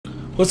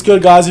What's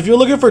good, guys? If you're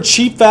looking for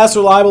cheap, fast,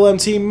 reliable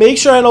MT, make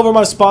sure to head over to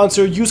my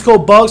sponsor. Use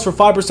code BUGS for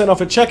 5% off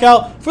at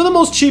checkout for the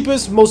most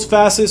cheapest, most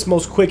fastest,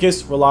 most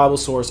quickest, reliable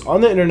source on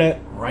the internet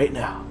right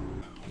now.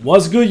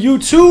 What's good,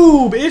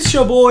 YouTube? It's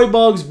your boy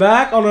Bugs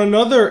back on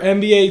another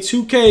NBA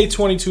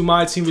 2K22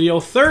 Myteam video,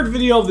 third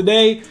video of the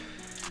day.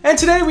 And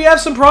today we have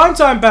some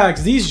Primetime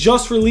packs. These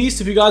just released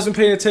if you guys have been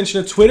paying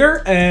attention to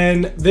Twitter,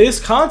 and this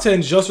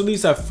content just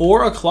released at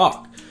 4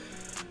 o'clock.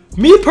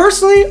 Me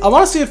personally, I'm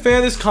honestly a fan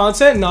of this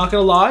content, not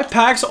gonna lie.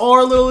 Packs are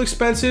a little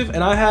expensive,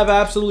 and I have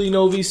absolutely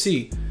no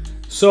VC.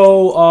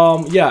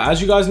 So, yeah,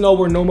 as you guys know,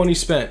 we're no money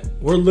spent.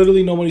 We're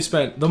literally no money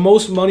spent. The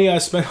most money I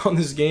spent on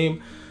this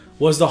game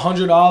was the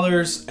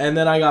 $100, and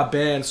then I got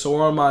banned. So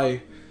we're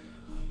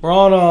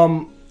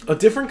on a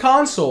different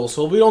console.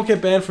 So if we don't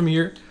get banned from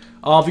here,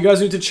 if you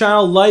guys are new to the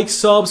channel, likes,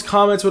 subs,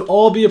 comments would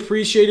all be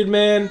appreciated,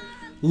 man.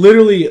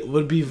 Literally, it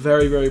would be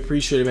very, very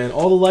appreciated, man.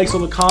 All the likes, all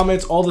the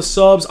comments, all the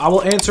subs. I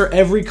will answer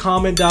every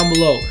comment down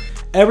below.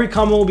 Every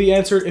comment will be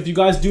answered. If you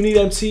guys do need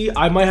MT,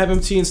 I might have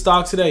MT in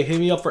stock today. Hit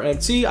me up for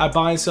MT. I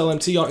buy and sell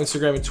MT on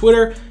Instagram and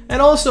Twitter.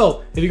 And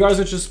also, if you guys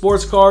are interested in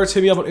sports cards,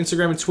 hit me up on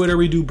Instagram and Twitter.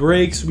 We do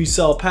breaks, we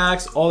sell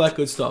packs, all that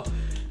good stuff.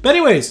 But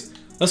anyways,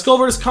 let's go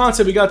over this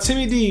content. We got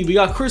Timmy D, we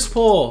got Chris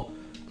Paul.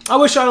 I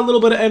wish I had a little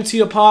bit of MT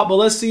to pop, but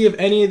let's see if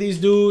any of these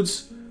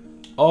dudes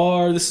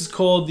are, this is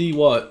called the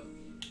what?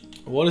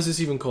 What is this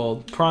even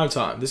called?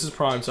 Primetime. This is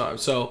Primetime.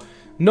 So,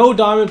 no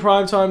diamond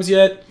Primetimes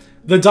yet.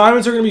 The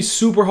diamonds are going to be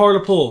super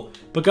hard to pull.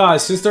 But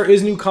guys, since there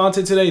is new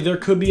content today, there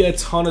could be a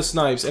ton of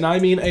snipes. And I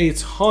mean a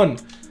ton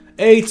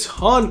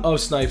of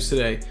snipes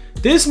today.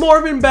 This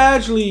Marvin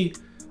Bagley,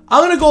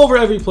 I'm going to go over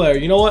every player.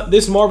 You know what?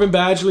 This Marvin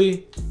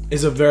Bagley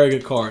is a very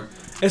good card.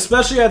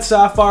 Especially at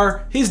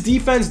Sapphire. His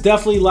defense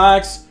definitely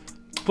lacks.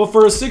 But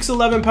for a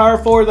 6'11 power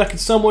forward that can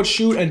somewhat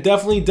shoot and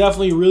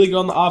definitely really good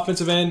on the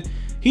offensive end,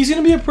 he's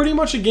going to be pretty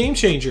much a game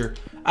changer.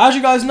 As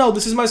you guys know,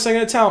 this is my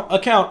second account.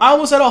 I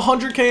almost had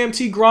 100k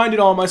MT grinded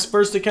on my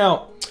first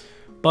account.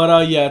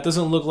 But yeah, it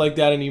doesn't look like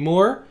that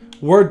anymore.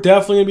 We're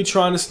definitely going to be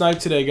trying to snipe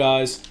today,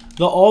 guys.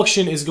 The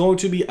auction is going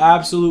to be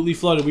absolutely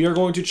flooded. We are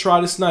going to try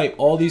to snipe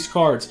all these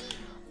cards.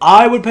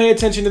 I would pay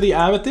attention to the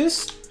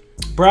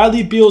Amethyst.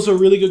 Bradley Beal's a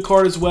really good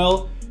card as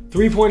well.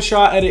 3-point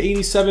shot at an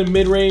 87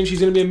 mid-range. He's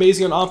going to be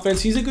amazing on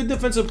offense. He's a good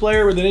defensive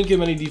player, but they didn't give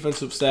him any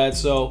defensive stats.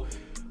 So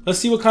let's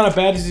see what kind of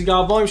badges he's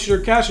got. Volume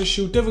shooter, catch and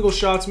shoot, difficult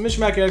shots,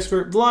 mismatch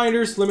expert,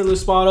 blinders,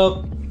 limitless spot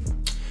up,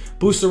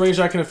 booster range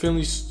that can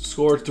efficiently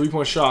score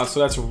 3-point shots.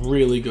 So that's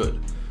really good.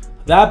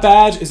 That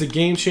badge is a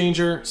game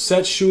changer.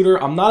 Set shooter.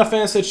 I'm not a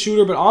fan of set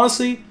shooter, but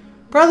honestly,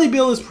 Bradley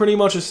Beal is pretty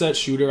much a set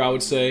shooter, I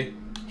would say.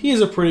 He is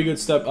a pretty good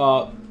step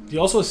up. He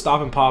also has stop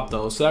and pop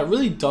though, so that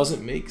really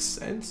doesn't make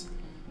sense.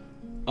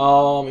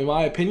 In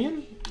my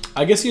opinion,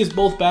 I guess he has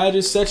both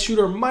badges. Set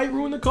shooter might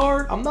ruin the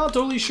card. I'm not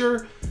totally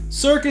sure.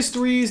 Circus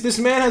threes. This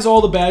man has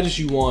all the badges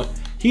you want.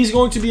 He's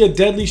going to be a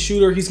deadly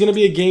shooter. He's going to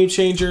be a game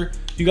changer.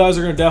 You guys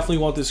are going to definitely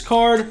want this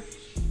card.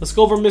 Let's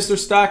go over Mr.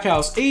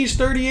 Stackhouse. Age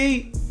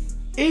 38.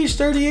 Age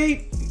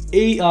 38.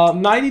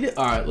 90.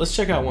 All right, let's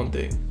check out one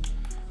thing.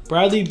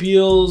 Bradley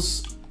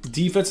Beal's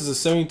defense is a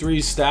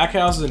 73.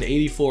 Stackhouse is an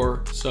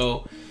 84.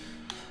 So,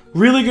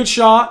 really good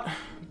shot.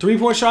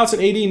 3-point shots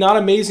at 80, not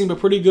amazing, but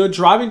pretty good.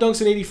 Driving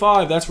dunks at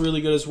 85, that's really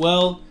good as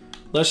well.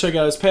 Let's check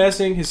out his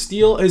passing. His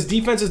steal, his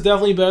defense is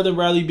definitely better than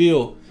Bradley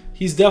Beal.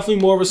 He's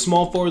definitely more of a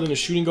small forward than a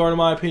shooting guard in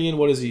my opinion.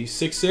 What is he,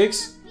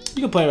 6'6"?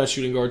 You can play him at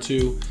shooting guard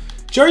too.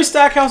 Jerry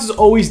Stackhouse is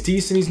always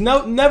decent. He's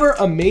never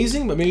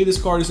amazing, but maybe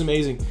this card is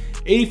amazing.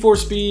 84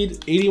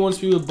 speed, 81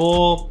 speed with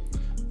ball.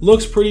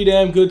 Looks pretty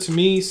damn good to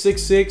me,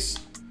 6'6".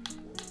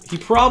 He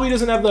probably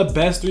doesn't have the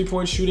best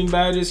 3-point shooting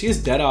badges. He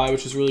has Deadeye,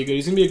 which is really good.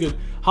 He's going to be a good...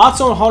 Hot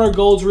Zone Hunter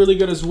Gold's really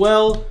good as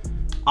well.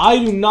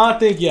 I do not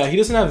think... Yeah, he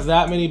doesn't have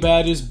that many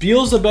badges.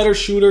 Beal's the better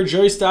shooter.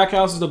 Jerry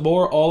Stackhouse is the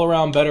more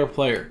all-around better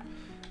player.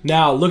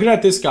 Now, looking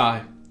at this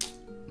guy,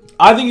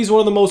 I think he's one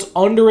of the most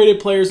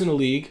underrated players in the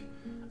league.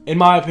 In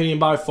my opinion,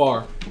 by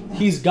far.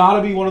 He's got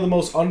to be one of the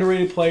most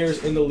underrated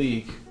players in the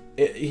league.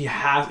 He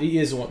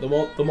is one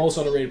of the most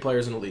underrated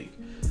players in the league.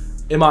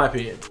 In my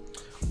opinion.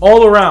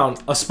 All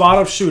around, a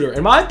spot-up shooter.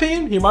 In my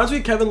opinion, he reminds me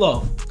of Kevin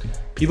Love.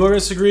 People are going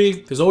to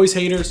disagree. There's always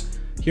haters.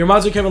 He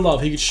reminds me of Kevin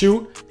Love. He could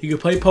shoot. He could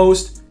play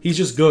post. He's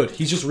just good.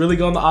 He's just really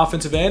good on the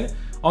offensive end.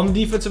 On the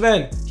defensive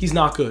end, he's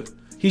not good.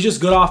 He's just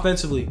good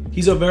offensively.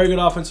 He's a very good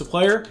offensive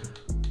player.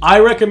 I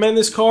recommend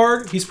this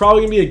card. He's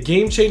probably going to be a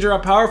game changer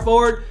at power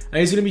forward, and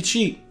he's going to be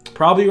cheap.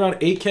 Probably around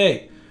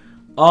 8K.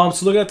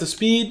 So looking at the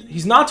speed,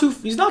 he's not too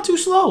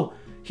slow.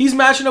 He's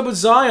matching up with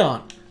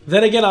Zion.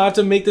 Then again, I have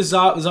to make this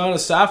Zion a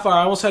Sapphire.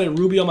 I almost had it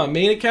Ruby on my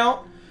main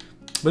account.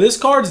 But this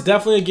card's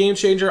definitely a game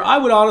changer. I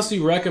would honestly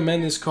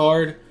recommend this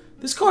card.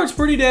 This card's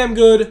pretty damn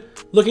good.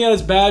 Looking at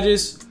his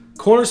badges,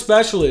 corner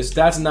specialist,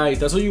 that's nice.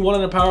 That's what you want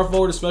in a power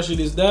forward, especially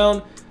this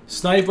down.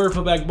 Sniper,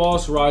 putback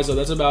boss, rise up.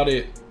 That's about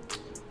it.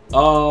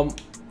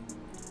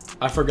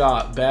 I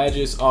forgot.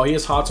 Badges. Oh, he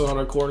has Hot Zone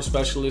Hunter, corner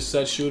specialist,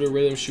 set shooter,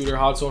 rhythm shooter,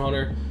 Hot Zone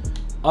Hunter.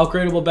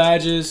 Upgradable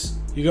badges.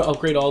 You can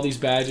upgrade all these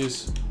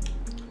badges.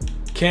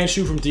 Can't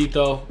shoot from deep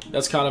though.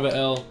 That's kind of an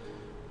L.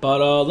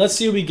 But let's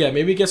see what we get.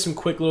 Maybe get some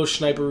quick little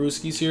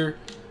sniper-rooskies here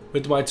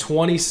with my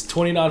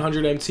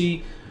 2900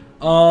 MT.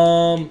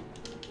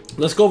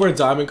 Let's go over to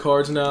diamond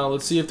cards now.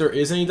 Let's see if there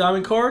is any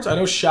diamond cards. I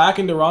know Shaq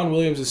and Deron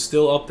Williams is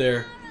still up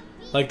there.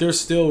 Like, they're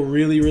still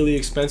really, really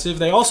expensive.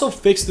 They also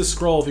fixed the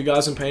scroll, if you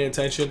guys have been paying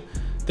attention.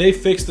 They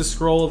fixed the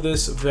scroll of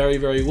this very,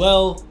 very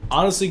well.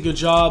 Honestly, good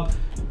job.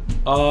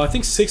 I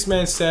think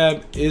 6-Man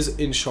Stab is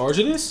in charge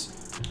of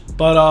this.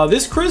 But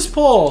this Chris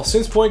Paul,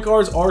 since point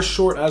guards are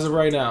short as of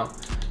right now,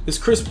 this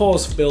Chris Paul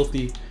is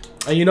filthy.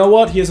 And you know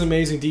what? He has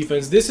amazing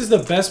defense. This is the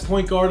best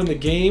point guard in the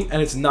game,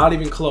 and it's not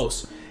even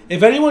close.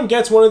 If anyone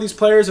gets one of these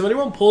players, if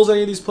anyone pulls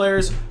any of these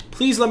players,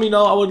 please let me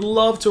know. I would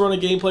love to run a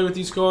gameplay with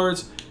these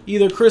cards.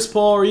 Either Chris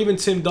Paul or even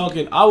Tim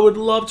Duncan. I would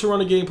love to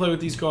run a gameplay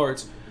with these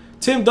cards.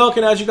 Tim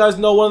Duncan, as you guys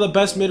know, one of the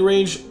best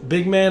mid-range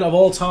big men of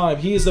all time.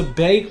 He is the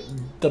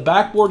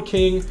backboard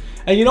king.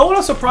 And you know what?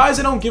 I'm surprised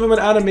they don't give him an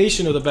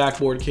animation of the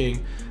backboard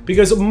king.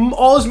 Because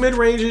all his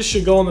mid-ranges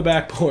should go on the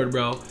backboard,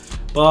 bro.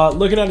 But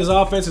looking at his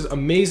offense is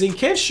amazing.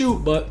 Can't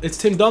shoot, but it's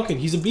Tim Duncan.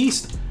 He's a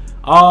beast.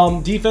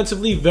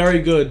 Defensively,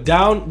 very good.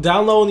 Down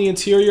low in the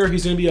interior,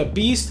 he's going to be a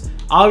beast.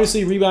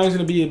 Obviously, rebounding is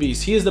going to be a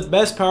beast. He is the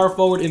best power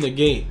forward in the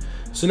game.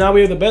 So now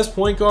we have the best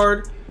point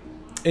guard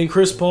in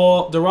Chris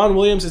Paul. Deron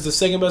Williams is the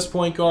second best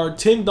point guard.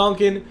 Tim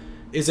Duncan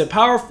is a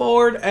power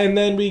forward. And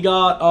then we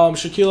got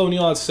Shaquille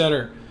O'Neal at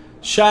center.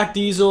 Shaq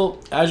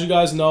Diesel, as you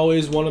guys know,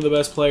 is one of the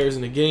best players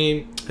in the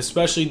game,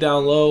 especially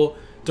down low.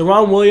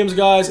 Deron Williams,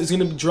 guys, is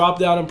going to drop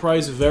down in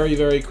price very,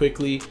 very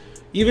quickly.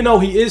 Even though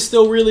he is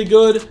still really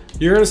good,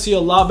 you're going to see a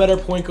lot better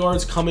point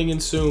guards coming in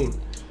soon.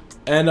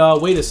 And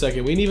wait a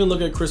second. We didn't even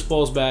look at Chris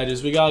Paul's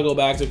badges. We got to go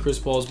back to Chris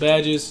Paul's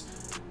badges.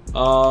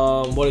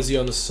 What is he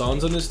on the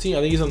Suns on this team?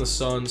 I think he's on the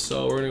Suns,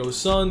 so we're going to go with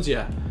Suns.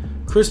 Yeah.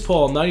 Chris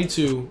Paul,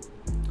 92.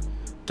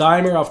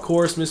 Dimer, of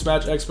course,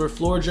 mismatch expert,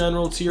 floor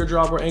general,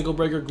 teardropper, ankle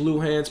breaker, glue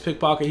hands,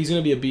 pickpocket. He's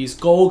going to be a beast.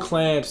 Gold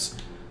clamps.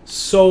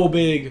 So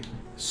big.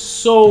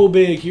 So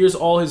big. Here's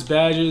all his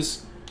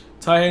badges.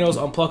 Tie handles,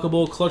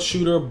 unpluckable, clutch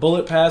shooter,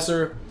 bullet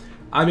passer.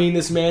 I mean,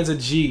 this man's a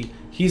G.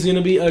 He's going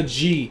to be a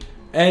G.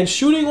 And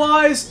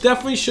shooting-wise,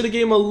 definitely should have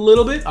gave him a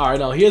little bit. All right,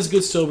 no, he has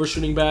good silver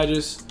shooting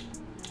badges.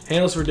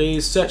 Handles for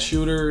days, set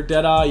shooter,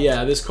 deadeye.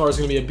 Yeah, this card's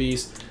going to be a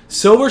beast.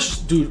 Silver,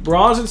 dude,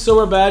 bronze and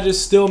silver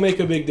badges still make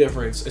a big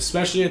difference,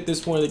 especially at this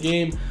point of the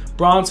game.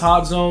 Bronze,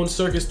 hot zone,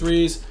 circus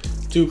threes.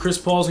 Dude, Chris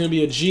Paul's going to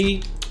be a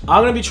G.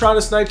 I'm going to be trying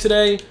to snipe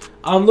today.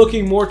 I'm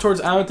looking more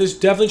towards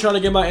Amethyst. Definitely trying to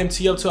get my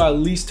MT up to at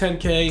least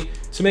 10K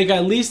to make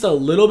at least a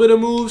little bit of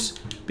moves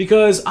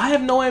because I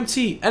have no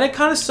MT. And it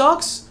kind of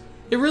sucks.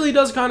 It really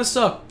does kind of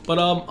suck. But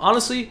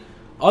honestly,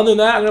 other than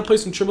that, I'm going to play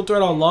some Triple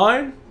Threat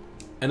online.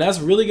 And that's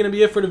really going to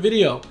be it for the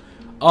video.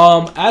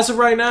 As of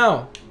right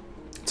now,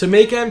 to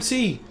make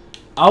MT,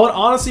 I would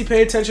honestly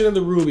pay attention to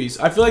the rubies.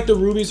 I feel like the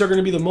rubies are going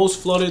to be the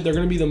most flooded. They're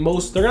going to be the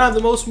most, they're going to have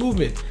the most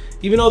movement.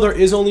 Even though there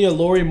is only a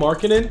Lauri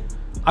Markkanen,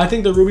 I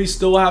think the rubies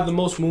still will have the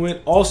most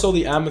movement. Also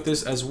the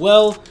amethyst as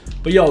well.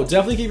 But yo,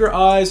 definitely keep your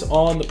eyes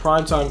on the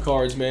primetime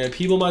cards, man.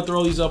 People might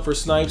throw these up for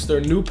snipes.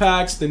 They're new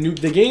packs. The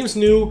game's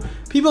new.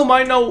 People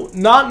might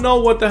not know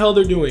what the hell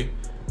they're doing.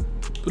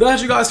 But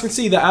as you guys can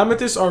see, the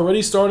amethysts are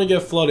already starting to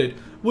get flooded,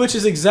 which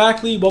is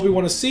exactly what we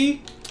want to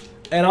see.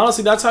 And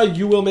honestly, that's how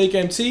you will make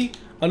MT.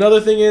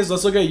 Another thing is,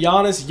 let's look at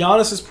Giannis.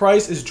 Giannis's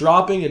price is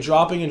dropping and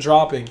dropping and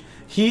dropping.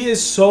 He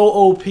is so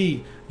OP.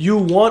 You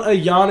want a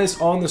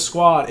Giannis on the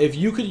squad. If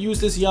you could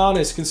use this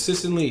Giannis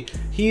consistently,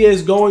 he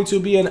is going to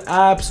be an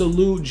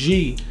absolute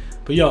G.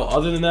 But yo,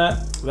 other than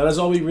that, that is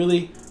all we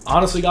really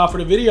honestly got for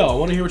the video. I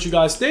want to hear what you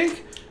guys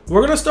think.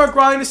 We're going to start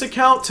grinding this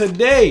account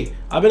today.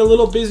 I've been a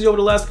little busy over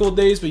the last couple of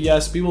days, but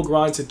yes, we will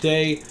grind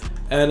today.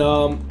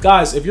 And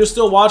guys, if you're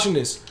still watching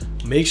this,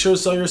 make sure to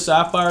sell your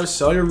sapphires,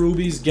 sell your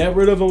rubies, get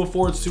rid of them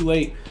before it's too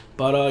late.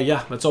 But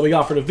yeah, that's all we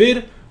got for the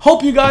vid.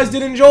 Hope you guys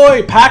did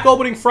enjoy. Pack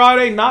opening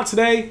Friday, not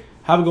today.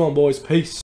 Have a good one, boys. Peace.